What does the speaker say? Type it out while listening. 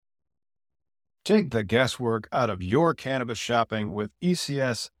Take the guesswork out of your cannabis shopping with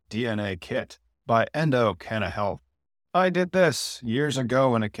ECS DNA Kit by Endo Canna Health. I did this years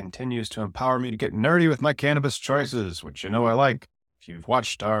ago, and it continues to empower me to get nerdy with my cannabis choices, which you know I like. If you've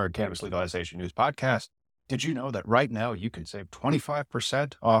watched our Cannabis Legalization News podcast, did you know that right now you can save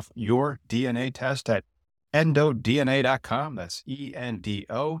 25% off your DNA test at endodna.com? That's ENDODNA.com,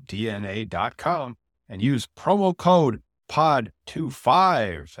 and use promo code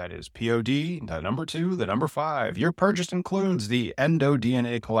POD25. That is POD, the number 2, the number 5. Your purchase includes the Endo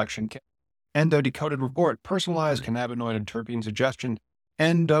DNA Collection Kit, Endo Decoded Report, personalized cannabinoid and terpene suggestion,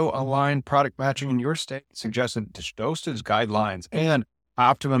 Endo Aligned product matching in your state, suggested dosage guidelines, and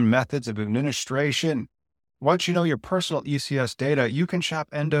optimum methods of administration. Once you know your personal ECS data, you can shop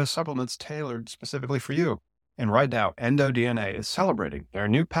Endo supplements tailored specifically for you. And right now, Endo DNA is celebrating their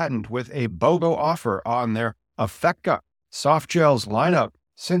new patent with a BOGO offer on their Affeca soft gels lineup.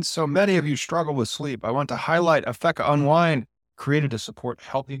 Since so many of you struggle with sleep, I want to highlight Affeca Unwind, created to support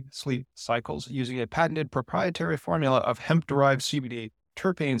healthy sleep cycles using a patented proprietary formula of hemp-derived CBD,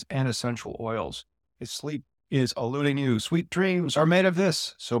 terpenes, and essential oils. If sleep is eluding you, sweet dreams are made of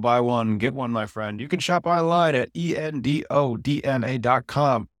this. So buy one, get one, my friend. You can shop online at endodna.com.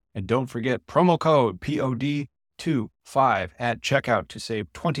 And don't forget promo code POD25 at checkout to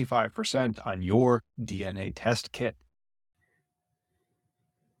save 25% on your DNA test kit.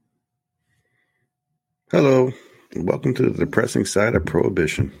 Hello, and welcome to the depressing side of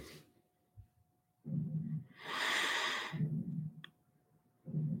prohibition.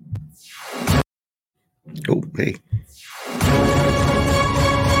 Oh, hey.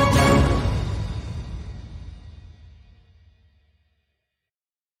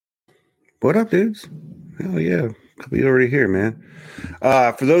 What up, dudes? Hell yeah. Be already here, man.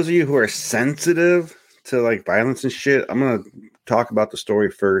 For those of you who are sensitive to like violence and shit, I'm going to talk about the story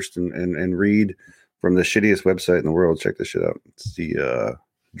first and read from the shittiest website in the world. Check this shit out. It's the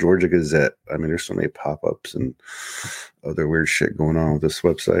Georgia Gazette. I mean, there's so many pop-ups and other weird shit going on with this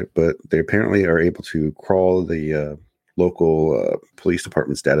website, but they apparently are able to crawl the local police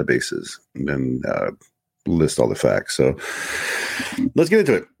department's databases and then list all the facts. So let's get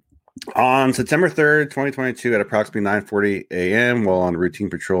into it. On September 3rd, 2022, at approximately 9:40 a.m., while on routine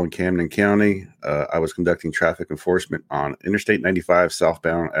patrol in Camden County, I was conducting traffic enforcement on Interstate 95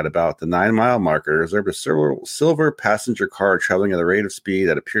 southbound at about the 9-mile marker. I observed a silver passenger car traveling at a rate of speed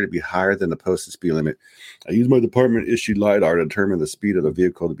that appeared to be higher than the posted speed limit. I used my department-issued LiDAR to determine the speed of the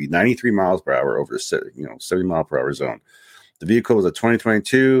vehicle to be 93 miles per hour over the 70-mile-per-hour zone. The vehicle was a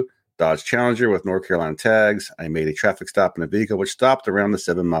 2022 Dodge Challenger with North Carolina tags. I made a traffic stop in a vehicle which stopped around the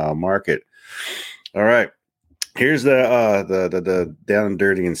 7-mile market. All right. Here's the down and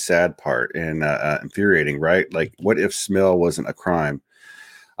dirty and sad part and infuriating, right? Like, what if smell wasn't a crime?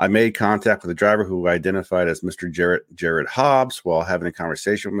 I made contact with the driver who identified as Mr. Jarrett Hobbs. While having a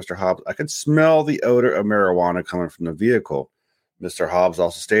conversation with Mr. Hobbs, I could smell the odor of marijuana coming from the vehicle. Mr. Hobbs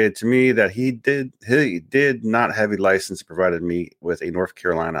also stated to me that he did not have a license, provided me with a North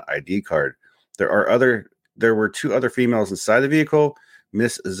Carolina ID card. There were 2 other females inside the vehicle,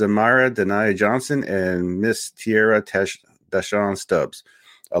 Miss Zamira Denaya Johnson and Miss Tierra Dashawn Stubbs.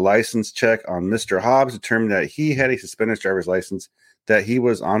 A license check on Mr. Hobbs determined that he had a suspended driver's license, that he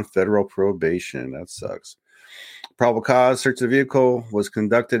was on federal probation. That sucks. Probable cause search of the vehicle was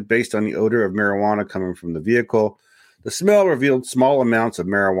conducted based on the odor of marijuana coming from the vehicle. The smell revealed small amounts of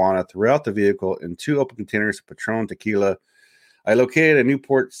marijuana throughout the vehicle in 2 open containers of Patron tequila. I located a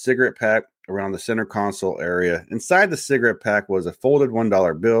Newport cigarette pack around the center console area. Inside the cigarette pack was a folded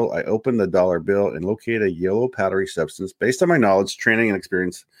 $1 bill. I opened the dollar bill and located a yellow powdery substance. Based on my knowledge, training, and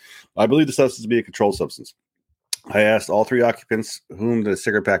experience, I believe the substance to be a controlled substance. I asked all 3 occupants whom the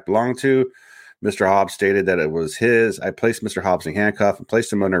cigarette pack belonged to. Mr. Hobbs stated that it was his. I placed Mr. Hobbs in handcuffs and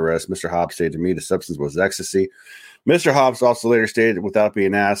placed him under arrest. Mr. Hobbs stated to me the substance was ecstasy. Mr. Hobbs also later stated, without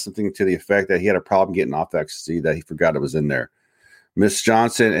being asked, something to the effect that he had a problem getting off ecstasy, that he forgot it was in there. Miss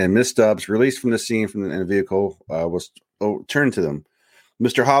Johnson and Miss Stubbs, released from the scene from the vehicle, was turned to them.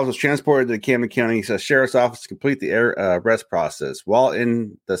 Mr. Hobbs was transported to the Camden County Sheriff's Office to complete the arrest process. While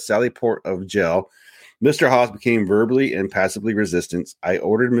in the Sally Port of jail, Mr. Hobbs became verbally and passively resistant. I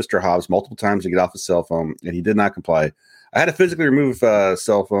ordered Mr. Hobbs multiple times to get off his cell phone, and he did not comply. I had to physically remove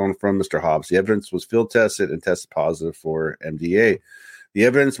cell phone from Mr. Hobbs. The evidence was field tested and tested positive for MDA. The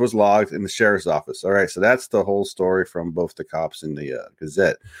evidence was logged in the sheriff's office. All right, so that's the whole story from both the cops and the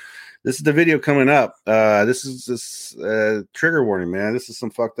Gazette. This is the video coming up. This is trigger warning, man. This is some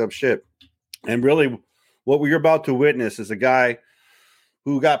fucked up shit. And really, what we're about to witness is a guy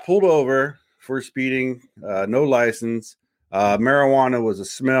who got pulled over for speeding, no license. Marijuana was a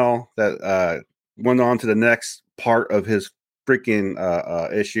smell that went on to the next part of his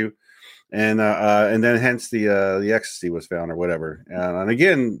freaking issue. And then hence the ecstasy was found or whatever. And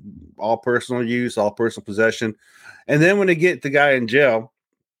again, all personal use, all personal possession. And then when they get the guy in jail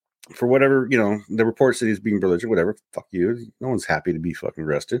for whatever, the report said he's being belligerent, whatever, fuck you. No one's happy to be fucking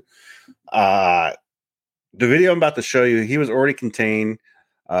arrested. The video I'm about to show you, he was already contained.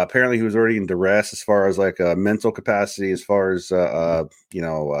 Apparently he was already in duress as far as like mental capacity, as far as, he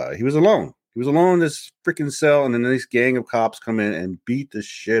was alone. He was alone in this freaking cell, and then this gang of cops come in and beat the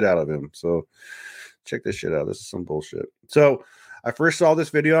shit out of him. So check this shit out. This is some bullshit. So I first saw this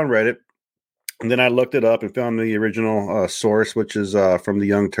video on Reddit, and then I looked it up and found the original source, which is from the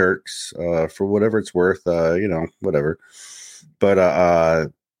Young Turks, for whatever it's worth, whatever.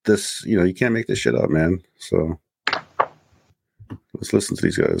 But this, you can't make this shit up, man. So let's listen to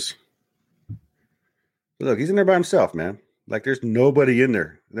these guys. Look, he's in there by himself, man. Like, there's nobody in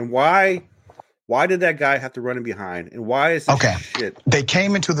there. Then why did that guy have to run in behind? And why is this shit? They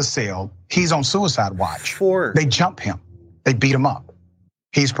came into the cell. He's on suicide watch. They jump him. They beat him up.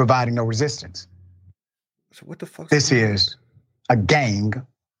 He's providing no resistance. So what the fuck? This is a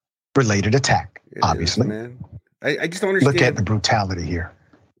gang-related attack, obviously. Man. I just don't understand. Look at the brutality here.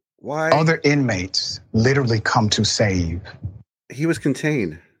 Why? Other inmates literally come to save. He was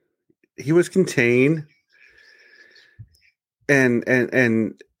contained. And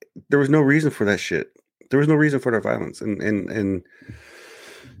there was no reason for that shit. There was no reason for that violence. And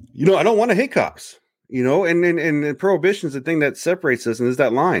I don't want to hate cops, and prohibition is the thing that separates us. And is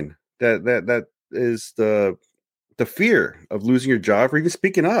that line that is the fear of losing your job or even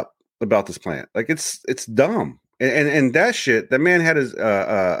speaking up about this plant. Like it's dumb. And that shit, that man had his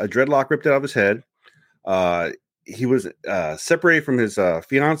a dreadlock ripped out of his head. He was separated from his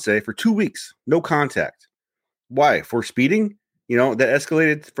fiance for 2 weeks, no contact. Why? For speeding? That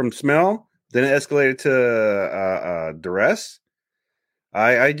escalated from smell, then it escalated to duress.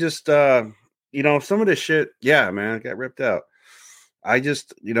 I just, some of this shit, yeah, man, got ripped out. I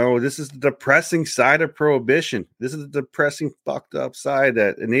just, this is the depressing side of prohibition. This is the depressing, fucked up side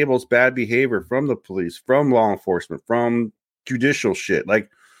that enables bad behavior from the police, from law enforcement, from judicial shit. Like,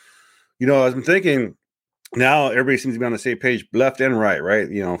 I've been thinking, now everybody seems to be on the same page, left and right?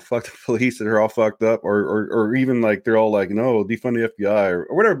 Fuck the police that are all fucked up, or even like they're all like, no, defund the FBI or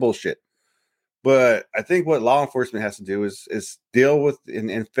whatever bullshit. But I think what law enforcement has to do is deal with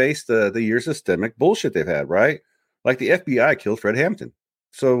and face the years of systemic bullshit they've had, right? Like the FBI killed Fred Hampton.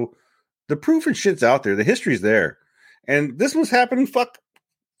 So the proof and shit's out there. The history's there. And this was happening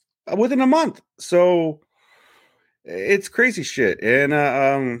within a month. So it's crazy shit.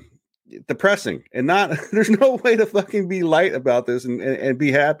 And depressing, and there's no way to fucking be light about this and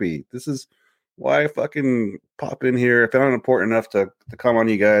be happy. This is why I fucking pop in here. I found it important enough to come on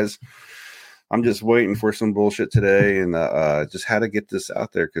you guys. I'm just waiting for some bullshit today, and just had to get this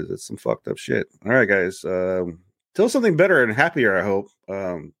out there because it's some fucked up shit. All right, guys. Till something better and happier, I hope.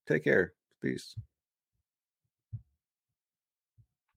 Take care. Peace.